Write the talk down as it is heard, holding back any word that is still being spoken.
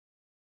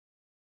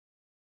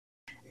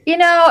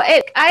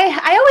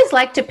I always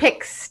like to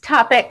pick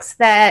topics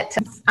that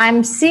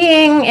I'm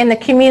seeing in the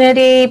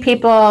community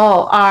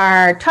people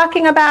are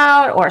talking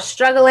about or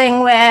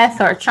struggling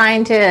with or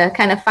trying to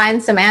kind of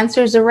find some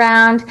answers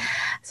around.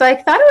 So I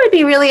thought it would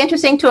be really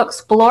interesting to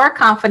explore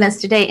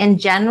confidence today in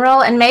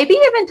general, and maybe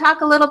even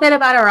talk a little bit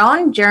about our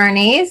own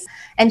journeys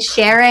and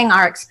sharing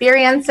our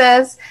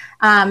experiences.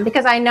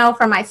 Because I know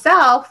for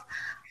myself,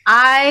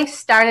 I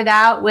started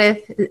out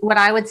with what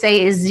I would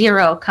say is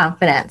zero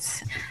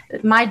confidence.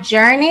 My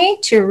journey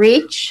to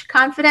reach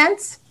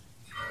confidence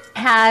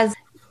has,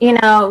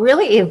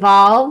 really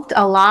evolved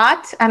a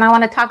lot. And I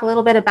want to talk a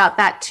little bit about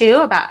that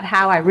too, about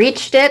how I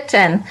reached it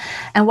and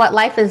what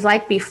life is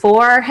like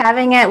before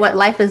having it, what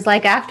life is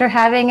like after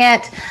having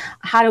it,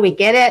 how do we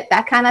get it,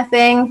 that kind of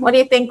thing. What do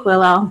you think,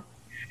 Willow?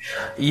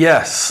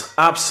 Yes,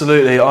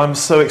 absolutely. I'm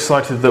so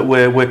excited that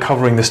we're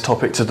covering this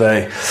topic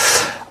today.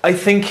 I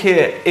think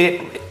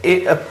it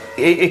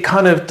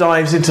kind of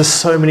dives into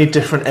so many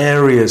different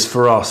areas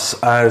for us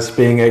as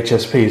being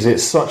HSPs.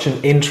 It's such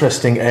an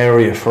interesting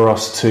area for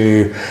us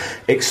to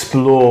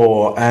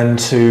explore and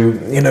to,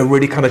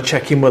 really kind of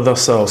check in with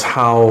ourselves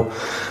how,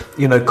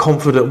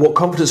 what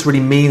confidence really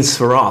means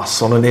for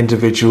us on an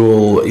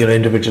individual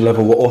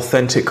level, what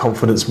authentic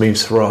confidence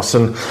means for us,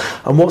 and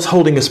what's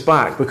holding us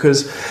back.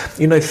 Because,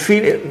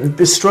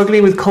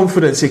 struggling with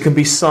confidence, it can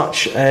be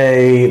such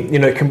a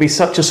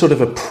sort of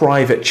a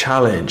private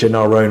challenge in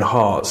our own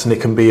hearts, and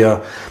it can be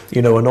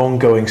an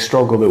ongoing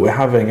struggle that we're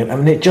having.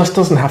 And it just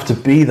doesn't have to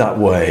be that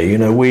way.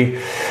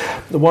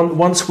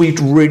 Once we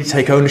really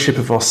take ownership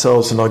of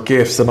ourselves and our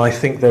gifts, then I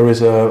think there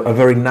is a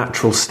very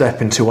natural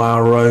step into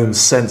our own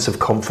sense of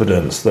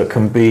confidence that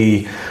can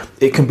be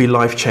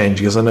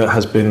life-changing, as I know it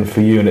has been for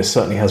you, and it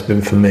certainly has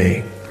been for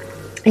me.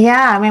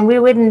 Yeah, we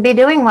wouldn't be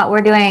doing what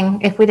we're doing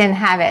if we didn't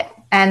have it.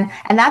 And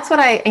that's what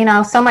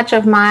so much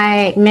of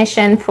my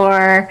mission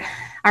for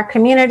our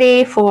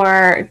community,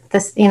 for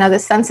this, the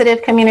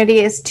sensitive community,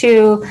 is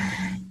to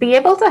be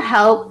able to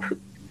help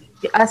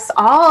us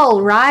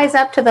all rise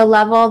up to the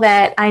level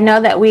that I know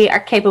that we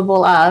are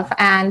capable of.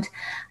 And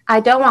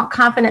I don't want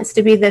confidence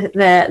to be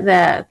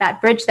that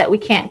bridge that we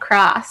can't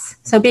cross.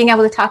 So being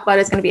able to talk about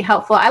it is going to be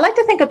helpful. I like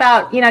to think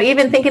about,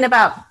 even thinking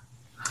about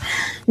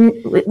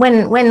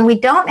when we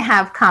don't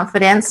have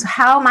confidence,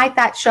 how might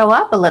that show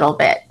up a little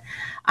bit?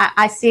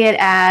 I see it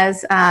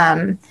as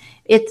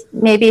it's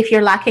maybe if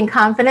you're lacking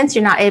confidence,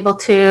 you're not able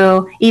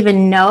to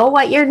even know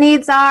what your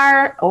needs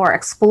are or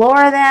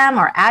explore them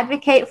or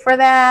advocate for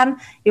them.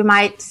 You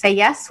might say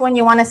yes when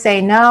you want to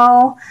say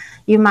no.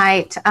 You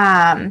might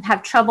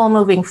have trouble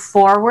moving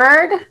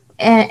forward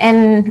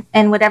in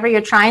whatever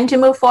you're trying to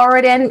move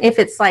forward in. If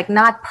it's like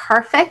not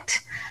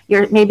perfect,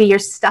 maybe you're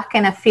stuck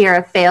in a fear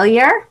of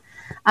failure.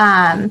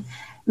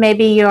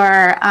 Maybe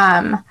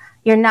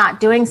you're not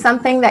doing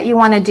something that you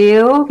want to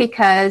do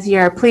because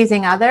you're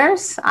pleasing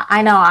others.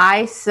 I know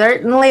I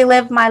certainly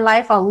lived my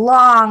life a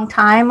long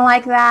time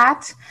like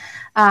that,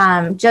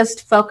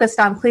 just focused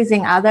on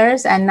pleasing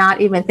others and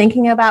not even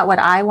thinking about what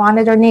I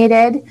wanted or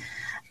needed.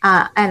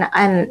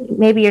 And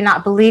maybe you're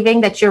not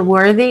believing that you're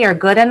worthy or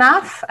good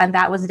enough. And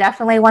that was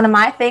definitely one of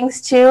my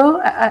things too,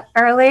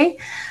 early.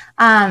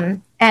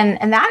 And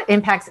that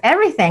impacts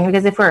everything,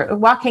 because if we're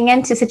walking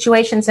into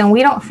situations and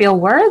we don't feel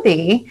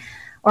worthy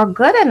or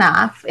good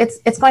enough,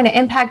 it's going to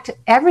impact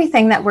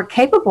everything that we're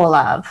capable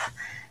of.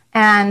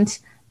 And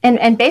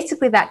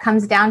basically that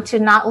comes down to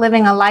not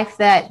living a life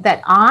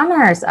that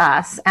honors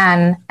us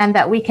and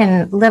that we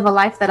can live a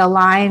life that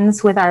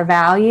aligns with our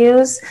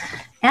values.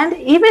 And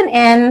even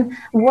in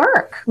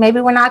work,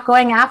 maybe we're not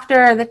going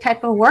after the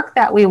type of work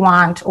that we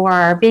want,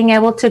 or being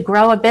able to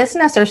grow a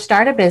business or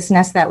start a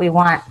business that we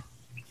want.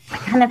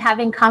 Kind of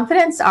having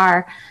confidence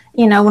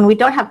when we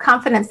don't have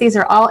confidence, these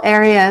are all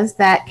areas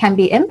that can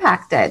be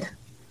impacted.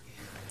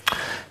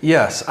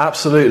 Yes,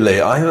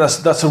 absolutely. I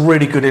think that's a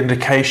really good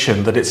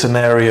indication that it's an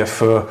area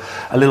for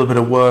a little bit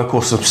of work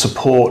or some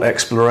support,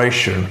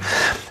 exploration.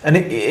 And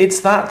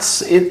it's that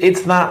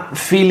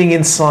feeling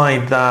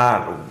inside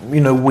that,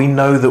 we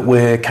know that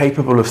we're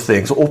capable of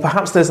things, or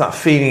perhaps there's that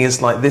feeling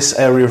is like this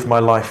area of my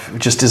life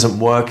just isn't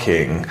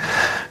working,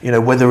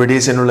 whether it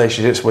is in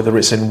relationships, whether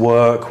it's in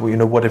work,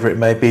 whatever it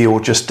may be,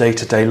 or just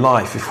day-to-day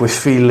life. If we're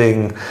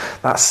feeling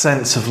that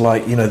sense of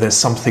like, there's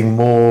something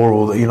more,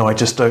 or I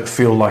just don't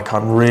feel like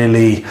I'm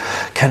really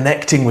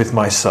connecting with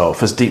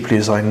myself as deeply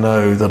as I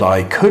know that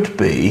I could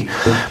be,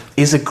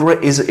 is a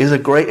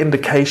great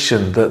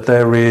indication that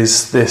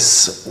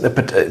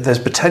there's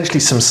potentially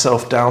some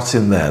self-doubt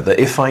in there, that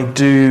if I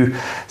do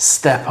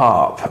step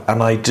up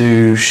and I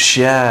do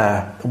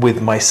share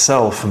with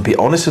myself and be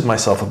honest with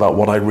myself about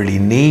what I really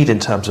need in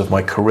terms of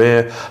my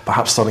career,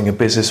 perhaps starting a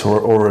business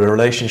or a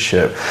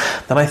relationship,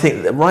 then I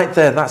think that right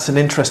there, that's an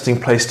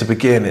interesting place to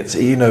begin. It's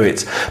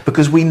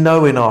because we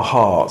know in our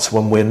hearts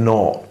when we're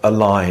not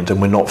aligned and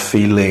we're not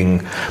feeling,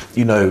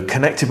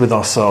 connected with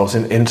ourselves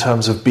in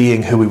terms of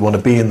being who we want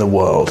to be in the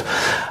world.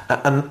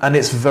 And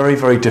it's very,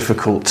 very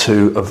difficult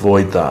to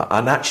avoid that.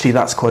 And actually,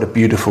 that's quite a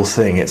beautiful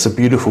thing. It's a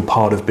beautiful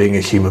part of being a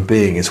human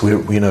being. Is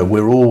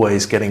we're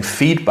always getting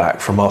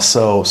feedback from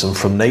ourselves and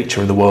from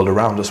nature and the world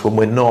around us when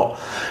we're not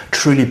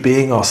truly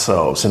being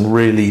ourselves and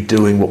really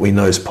doing what we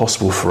know is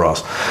possible for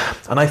us.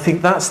 And I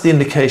think that's the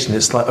indication.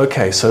 It's like,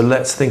 okay, so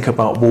let's think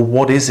about, well,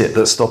 what is it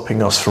that's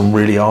stopping us from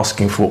really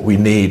asking for what we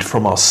need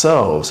from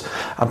ourselves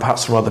and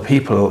perhaps from other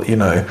people,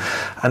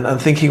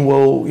 and thinking,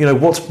 well,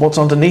 what's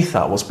underneath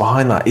that? What's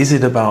behind that? Is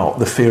it about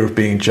the fear of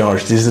being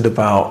judged? Is it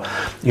about,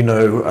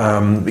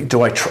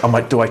 do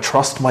I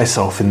trust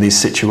myself in these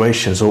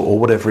situations or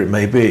whatever it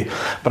may be?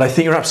 But I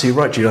think you're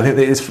absolutely right, Jude. I think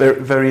that it's very,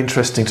 very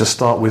interesting to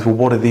start with, well,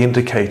 what are the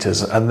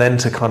indicators? And then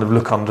to kind of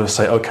look under and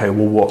say, okay,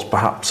 well, what's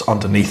perhaps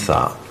underneath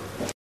that?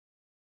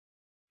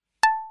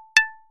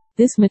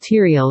 This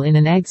material in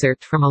an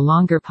excerpt from a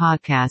longer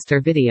podcast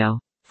or video.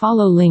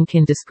 Follow link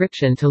in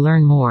description to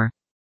learn more.